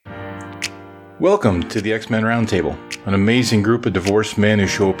Welcome to the X-Men Roundtable, an amazing group of divorced men who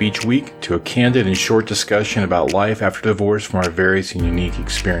show up each week to a candid and short discussion about life after divorce from our various and unique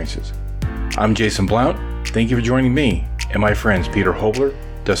experiences. I'm Jason Blount. Thank you for joining me and my friends Peter Hobler,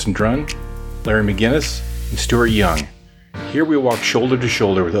 Dustin Drunn, Larry McGinnis, and Stuart Young. Here we walk shoulder to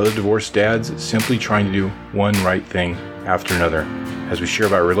shoulder with other divorced dads simply trying to do one right thing after another as we share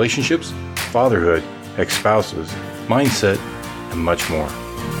about relationships, fatherhood, ex-spouses, mindset, and much more.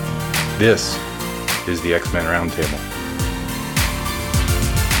 This is the X-Men Roundtable.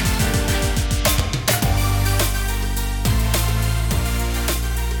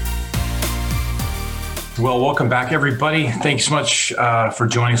 Well, welcome back, everybody. Thanks so much for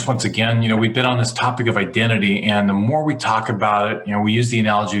joining us once again. We've been on this topic of identity, and the more we talk about it, we use the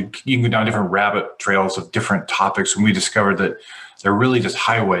analogy, you can go down different rabbit trails of different topics, and we discovered that they're really just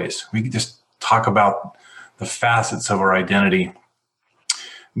highways. We can just talk about the facets of our identity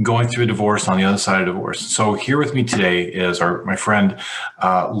going through a divorce, on the other side of divorce. So here with me today is my friend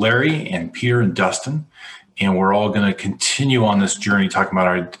Larry and Peter and Dustin, and we're all going to continue on this journey talking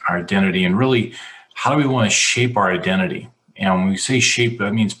about our identity and really how do we want to shape our identity. And when we say shape,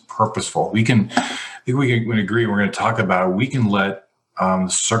 that means purposeful. I think we can agree, we're going to talk about, we can let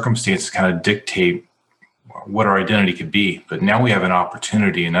circumstances kind of dictate what our identity could be. But now we have an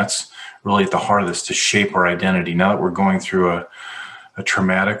opportunity, and that's really at the heart of this, to shape our identity. Now that we're going through a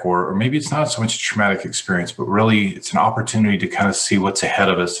traumatic, or maybe it's not so much a traumatic experience, but really it's an opportunity to kind of see what's ahead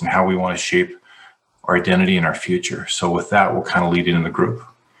of us and how we want to shape our identity and our future. So with that, we'll kind of lead in the group.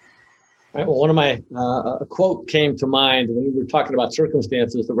 Right, well, one of my a quote came to mind when we were talking about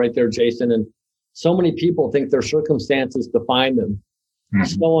circumstances right there, Jason, and so many people think their circumstances define them. Mm-hmm.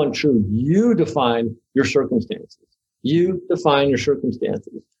 It's so untrue. You define your circumstances. You define your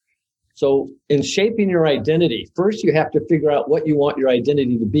circumstances. So in shaping your identity, first you have to figure out what you want your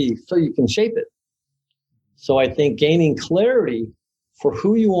identity to be so you can shape it. So I think gaining clarity for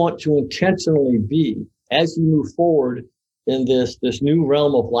who you want to intentionally be as you move forward in this new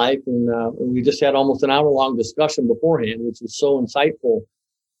realm of life. And we just had almost an hour-long discussion beforehand, which was so insightful.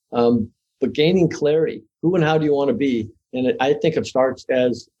 But gaining clarity, who and how do you want to be? And I think it starts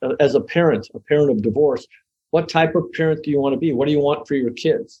as a parent of divorce. What type of parent do you want to be? What do you want for your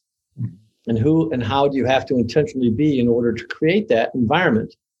kids? And who and how do you have to intentionally be in order to create that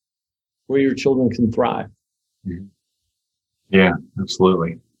environment where your children can thrive? Yeah,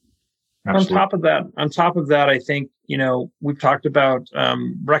 absolutely. On top of that, I think, we've talked about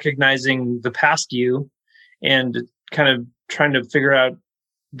recognizing the past you and kind of trying to figure out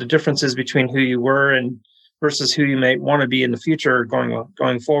the differences between who you were and versus who you may want to be in the future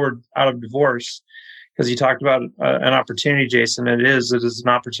going forward out of divorce. Because you talked about an opportunity, Jason. It is an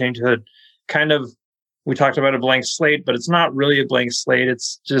opportunity to kind of, we talked about a blank slate, but it's not really a blank slate.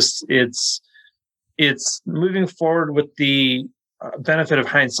 It's just, it's moving forward with the benefit of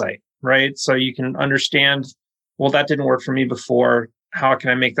hindsight, right? So you can understand, well, that didn't work for me before. How can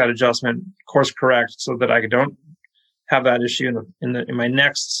I make that adjustment, course correct, so that I don't have that issue in my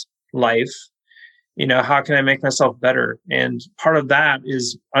next life? How can I make myself better? And part of that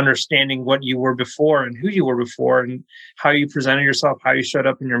is understanding what you were before and who you were before and how you presented yourself, how you showed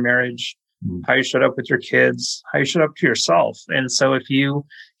up in your marriage, how you showed up with your kids, how you showed up to yourself. And so if you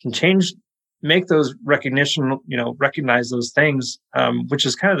can make those recognize those things, which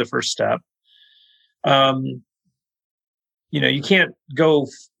is kind of the first step. You can't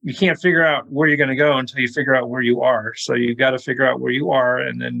figure out where you're going to go until you figure out where you are. So you've got to figure out where you are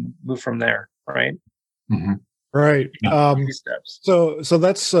and then move from there. Right. Mm-hmm. Right. Steps. So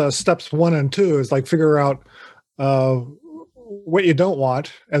that's steps 1 and 2 is like figure out what you don't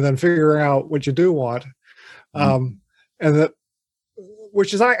want and then figure out what you do want. And that,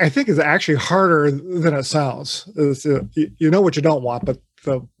 which is, I think, is actually harder than it sounds. You know what you don't want, but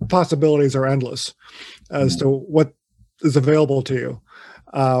the possibilities are endless as to what is available to you.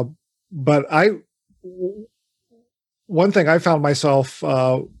 But one thing I found myself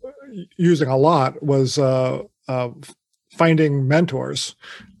using a lot was finding mentors,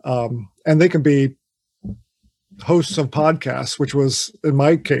 and they can be hosts of podcasts, which was in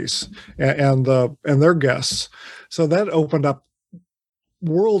my case, and their guests. So that opened up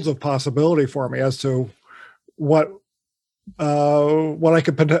worlds of possibility for me as to what I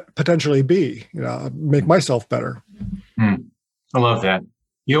could potentially be, make myself better. I love that.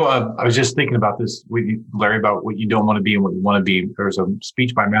 I was just thinking about this with you, Larry, about what you don't want to be and what you want to be. There's a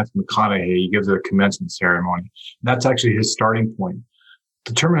speech by Matthew McConaughey. He gives a commencement ceremony. That's actually his starting point.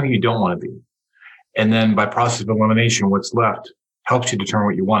 Determine who you don't want to be. And then by process of elimination, what's left helps you determine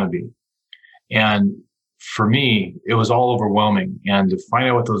what you want to be. And for me, it was all overwhelming. And to find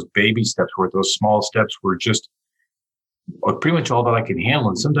out what those baby steps were, those small steps were just pretty much all that I could handle.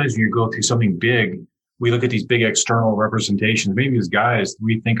 And sometimes when you go through something big, we look at these big external representations. Maybe as guys,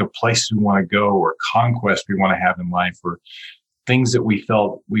 we think of places we want to go or conquest we want to have in life, or things that we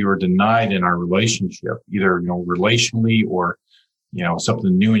felt we were denied in our relationship, either, relationally or,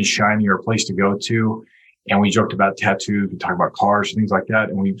 something new and shiny or a place to go to. And we joked about tattoos, we talked about cars, things like that.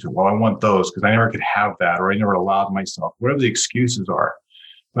 And we said, well, I want those because I never could have that, or I never allowed myself, whatever the excuses are.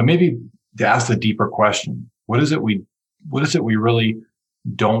 But maybe to ask the deeper question, what is it we really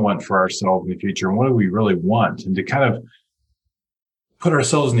don't want for ourselves in the future? And what do we really want? And to kind of put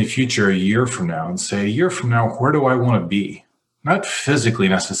ourselves in the future a year from now and say, a year from now, where do I want to be? Not physically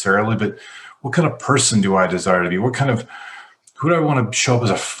necessarily, but what kind of person do I desire to be? Who do I want to show up as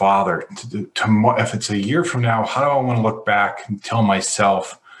a father? If it's a year from now, how do I want to look back and tell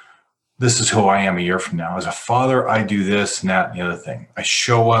myself, this is who I am a year from now? As a father, I do this and that and the other thing. I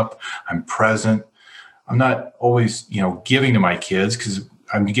show up, I'm present. I'm not always, giving to my kids because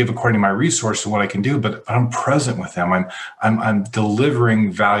I give according to my resources what I can do, but I'm present with them. I'm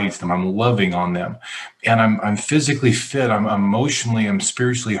delivering value to them. I'm loving on them, and I'm physically fit. I'm emotionally, I'm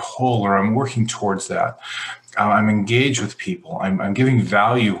spiritually whole, or I'm working towards that. I'm engaged with people. I'm giving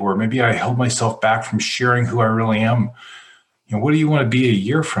value, or maybe I held myself back from sharing who I really am. What do you want to be a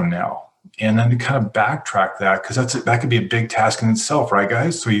year from now? And then to kind of backtrack that, because that could be a big task in itself, right,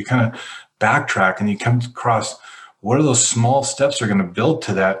 guys? So you kind of backtrack and you come across what are those small steps that are going to build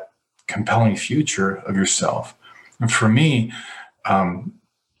to that compelling future of yourself. And for me,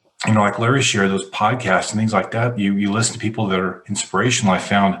 like Larry shared, those podcasts and things like that, you listen to people that are inspirational. I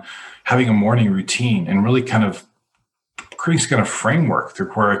found having a morning routine and really kind of creating kind of framework through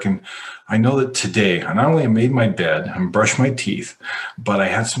where I know that today, I not only made my bed and brushed my teeth, but I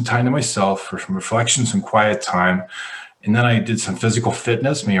had some time to myself for some reflection, some quiet time. And then I did some physical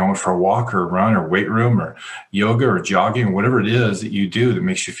fitness. Maybe I went for a walk or a run or weight room or yoga or jogging or whatever it is that you do that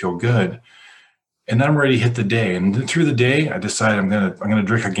makes you feel good. And then I'm ready to hit the day. And then through the day, I decided I'm gonna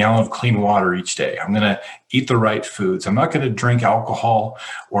drink a gallon of clean water each day. I'm gonna eat the right foods. I'm not gonna drink alcohol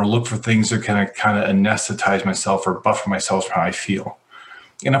or look for things that kind of anesthetize myself or buffer myself from how I feel.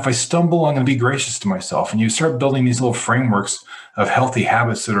 And if I stumble, I'm gonna be gracious to myself. And you start building these little frameworks of healthy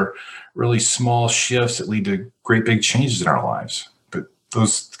habits that are really small shifts that lead to great big changes in our lives. But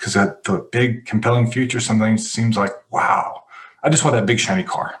because the big compelling future sometimes seems like, wow, I just want that big shiny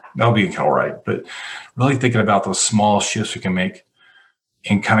car. That'll be all right. But really thinking about those small shifts we can make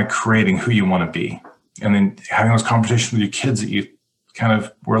in kind of creating who you want to be. And then having those conversations with your kids that you kind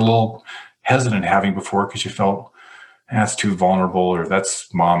of were a little hesitant having before because you felt that's too vulnerable or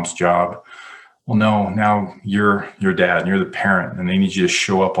that's mom's job. Well, no, now you're your dad and you're the parent, and they need you to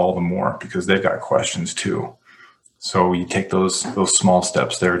show up all the more because they've got questions too. So you take those small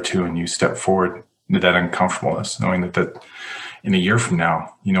steps there too, and you step forward into that uncomfortableness, knowing that in a year from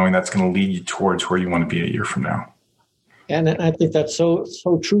now, knowing that's going to lead you towards where you want to be a year from now. And I think that's so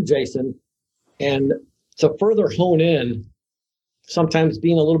true, Jason. And to further hone in, sometimes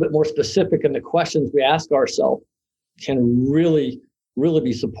being a little bit more specific in the questions we ask ourselves can really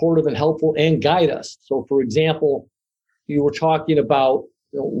be supportive and helpful and guide us. So, for example, you were talking about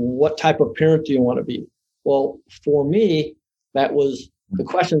what type of parent do you want to be? Well, for me, that was the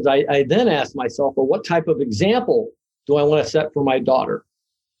questions I then asked myself, well, what type of example do I want to set for my daughter?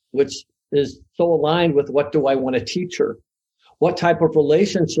 Which is so aligned with what do I want to teach her? What type of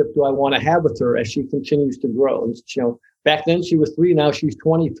relationship do I want to have with her as she continues to grow? And, back then she was 3, now she's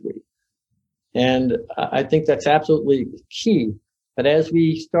 23. And I think that's absolutely key. But as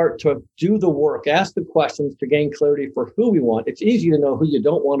we start to do the work, ask the questions to gain clarity for who we want, it's easy to know who you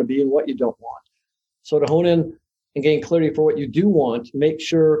don't want to be and what you don't want. So to hone in and gain clarity for what you do want, make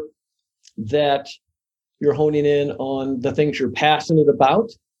sure that you're honing in on the things you're passionate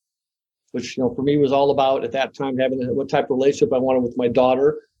about, which, for me was all about at that time having what type of relationship I wanted with my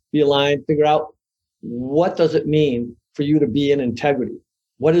daughter, be aligned, figure out what does it mean for you to be in integrity?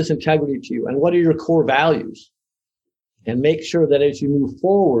 What is integrity to you? And what are your core values? And make sure that as you move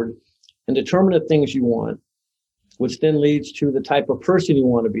forward and determine the things you want, which then leads to the type of person you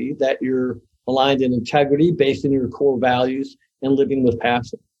want to be, that you're aligned in integrity based on your core values and living with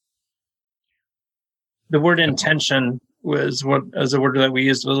passion. The word intention was a word that we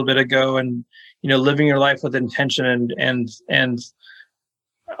used a little bit ago, and living your life with intention, and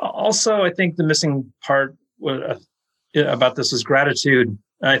also I think the missing part about this is gratitude.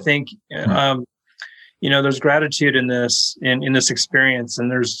 I think there's gratitude in this experience, and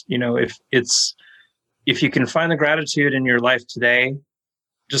there's if you can find the gratitude in your life today,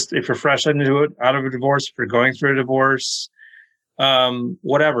 just if you're fresh into it, out of a divorce, if you're going through a divorce,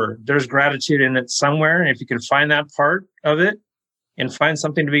 whatever, there's gratitude in it somewhere. And if you can find that part of it and find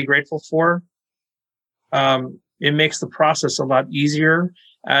something to be grateful for, it makes the process a lot easier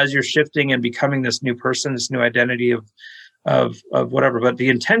as you're shifting and becoming this new person, this new identity of whatever. But the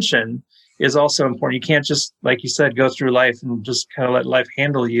intention is also important. You can't just, like you said, go through life and just kind of let life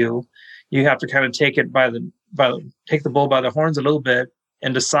handle you. You have to kind of take it take the bull by the horns a little bit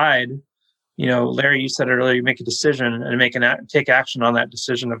and decide. You know, Larry, you said it earlier, you make a decision and take action on that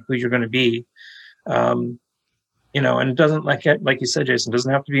decision of who you're going to be. You know, and it doesn't, like you said, Jason,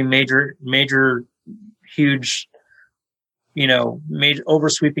 doesn't have to be major, huge, you know, major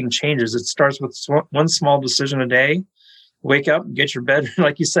oversweeping changes. It starts with one small decision a day. Wake up, get your bed,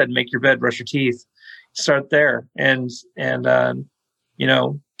 like you said, make your bed, brush your teeth, start there, and you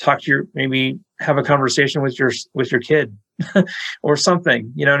know, maybe have a conversation with your kid or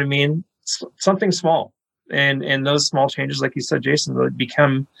something. You know what I mean? Something small, and those small changes, like you said, Jason, will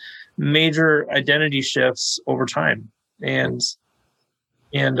become major identity shifts over time, and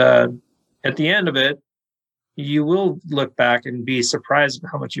at the end of it, you will look back and be surprised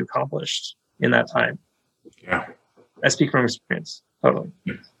at how much you accomplished in that time. Yeah. I speak from experience, totally.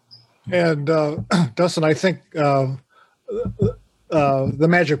 And Dustin, I think the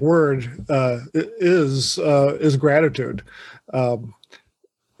magic word is gratitude.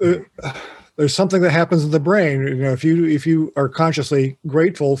 There's something that happens in the brain. You know, if you are consciously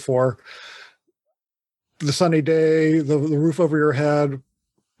grateful for the sunny day, the roof over your head,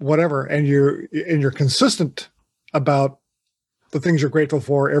 whatever, and you're consistent about the things you're grateful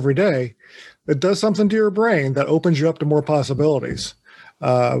for every day, it does something to your brain that opens you up to more possibilities.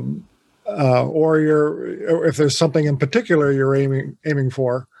 Or if there's something in particular you're aiming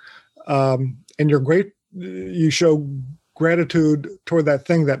for, and you show gratitude toward that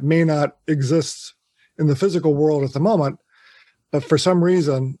thing that may not exist in the physical world at the moment, but for some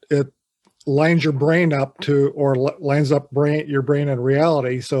reason it lines your brain up lines up your brain and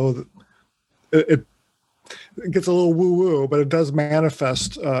reality, so it gets a little woo-woo, but it does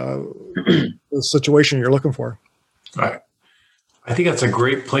manifest the situation you're looking for. Right. I think that's a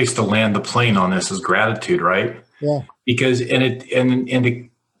great place to land the plane on this, is gratitude, right? Yeah. Because I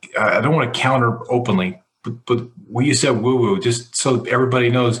don't want to counter openly, but when you said woo-woo, just so everybody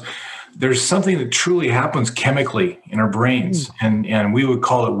knows, there's something that truly happens chemically in our brains, and we would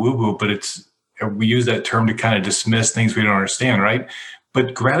call it woo-woo, but we use that term to kind of dismiss things we don't understand, right?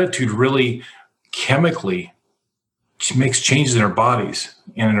 But gratitude really chemically makes changes in our bodies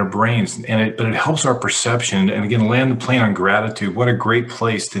and in our brains, but it helps our perception. And again, land the plane on gratitude. What a great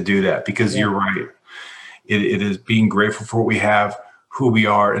place to do that, because you're right. It is being grateful for what we have, who we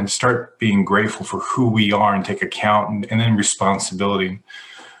are, and start being grateful for who we are and take account and then responsibility,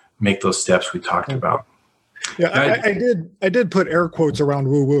 make those steps we talked about. Yeah, I did put air quotes around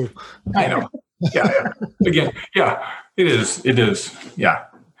woo woo. I know. Yeah. Again, yeah, it is. Yeah.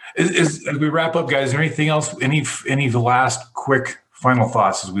 As we wrap up, guys, is there anything else? Any of the last quick final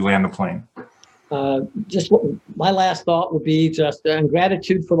thoughts as we land the plane? My last thought would be just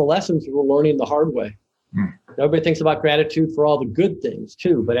gratitude for the lessons we're learning the hard way. Everybody thinks about gratitude for all the good things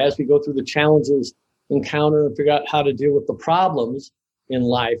too, but as we go through the challenges, encounter and figure out how to deal with the problems in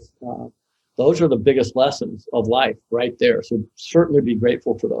life, those are the biggest lessons of life right there. So certainly be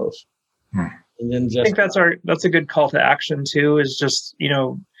grateful for those. And then I think that's a good call to action too, is just, you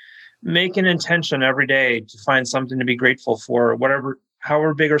know, make an intention every day to find something to be grateful for,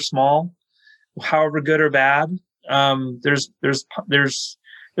 however big or small, however good or bad. There's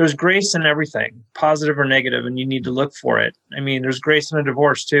grace in everything, positive or negative, and you need to look for it. I mean, there's grace in a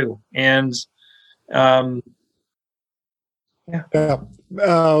divorce too. And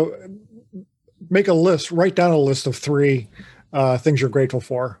make a list, write down a list of 3 things you're grateful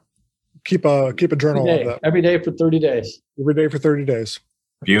for. Keep a journal of that. Every day for 30 days. Every day for 30 days.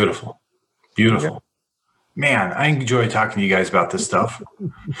 Beautiful. Man, I enjoy talking to you guys about this stuff.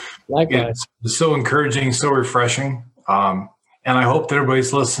 Likewise. It's so encouraging, so refreshing. And I hope that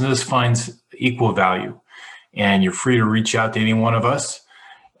everybody's listening to this finds equal value. And you're free to reach out to any one of us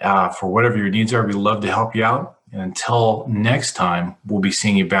for whatever your needs are. We'd love to help you out. And until next time, we'll be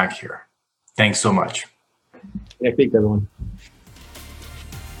seeing you back here. Thanks so much. Next week, everyone.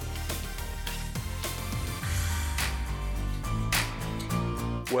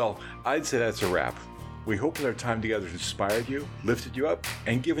 Well, I'd say that's a wrap. We hope that our time together has inspired you, lifted you up,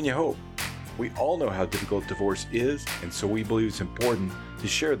 and given you hope. We all know how difficult divorce is, and so we believe it's important to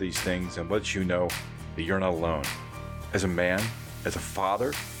share these things and let you know that you're not alone. As a man, as a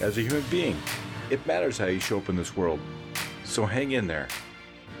father, as a human being, it matters how you show up in this world. So hang in there.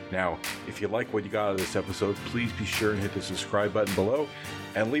 Now, if you like what you got out of this episode, please be sure and hit the subscribe button below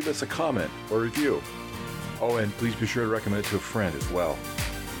and leave us a comment or review. Oh, and please be sure to recommend it to a friend as well.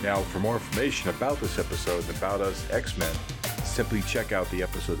 Now, for more information about this episode and about us X-Men, simply check out the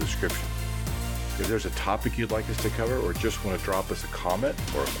episode description. If there's a topic you'd like us to cover or just want to drop us a comment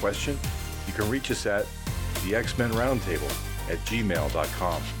or a question, you can reach us at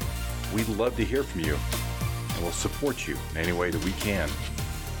thexmenroundtable@gmail.com. We'd love to hear from you, and we'll support you in any way that we can.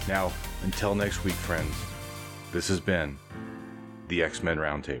 Now, until next week, friends, this has been the X-Men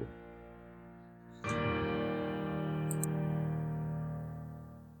Roundtable.